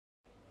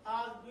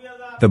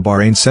The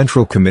Bahrain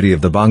Central Committee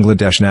of the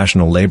Bangladesh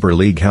National Labour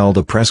League held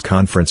a press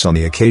conference on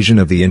the occasion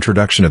of the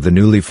introduction of the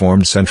newly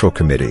formed Central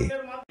Committee.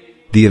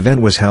 The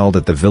event was held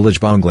at the Village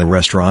Bangla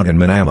Restaurant in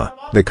Manama,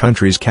 the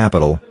country's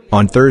capital,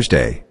 on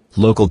Thursday,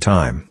 local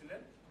time.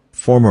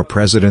 Former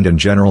President and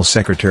General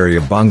Secretary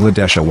of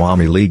Bangladesh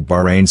Awami League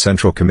Bahrain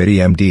Central Committee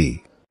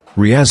MD.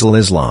 Riazul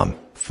Islam,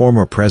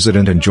 former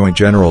President and Joint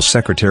General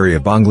Secretary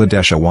of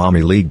Bangladesh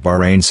Awami League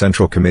Bahrain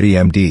Central Committee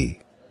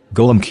MD.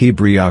 Ghulam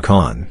Kibriya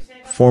Khan,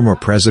 former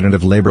President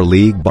of Labour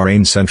League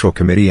Bahrain Central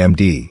Committee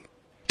MD.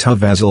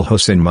 Tawazul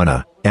Hossain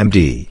Munna,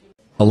 MD.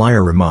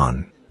 Aliyar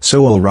Rahman,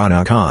 Sohail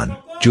Rana Khan,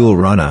 Jul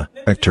Rana,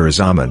 Akhtar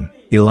Zaman,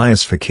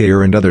 Elias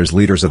Fakir and others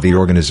leaders of the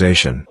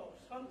organization.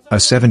 A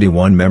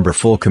 71-member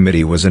full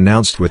committee was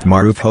announced with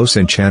Maruf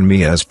Hossain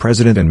Chanmia as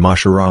President and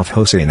Musharraf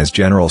Hossain as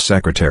General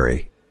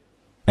Secretary.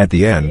 At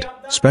the end,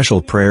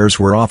 special prayers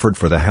were offered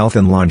for the health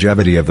and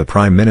longevity of the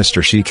Prime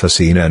Minister Sheikh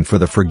Hasina and for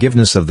the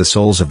forgiveness of the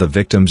souls of the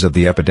victims of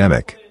the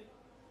epidemic.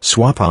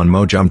 Swapan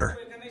Mojumdar.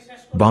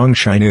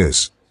 Bongshai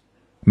News.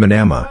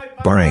 Manama,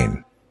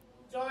 Bahrain.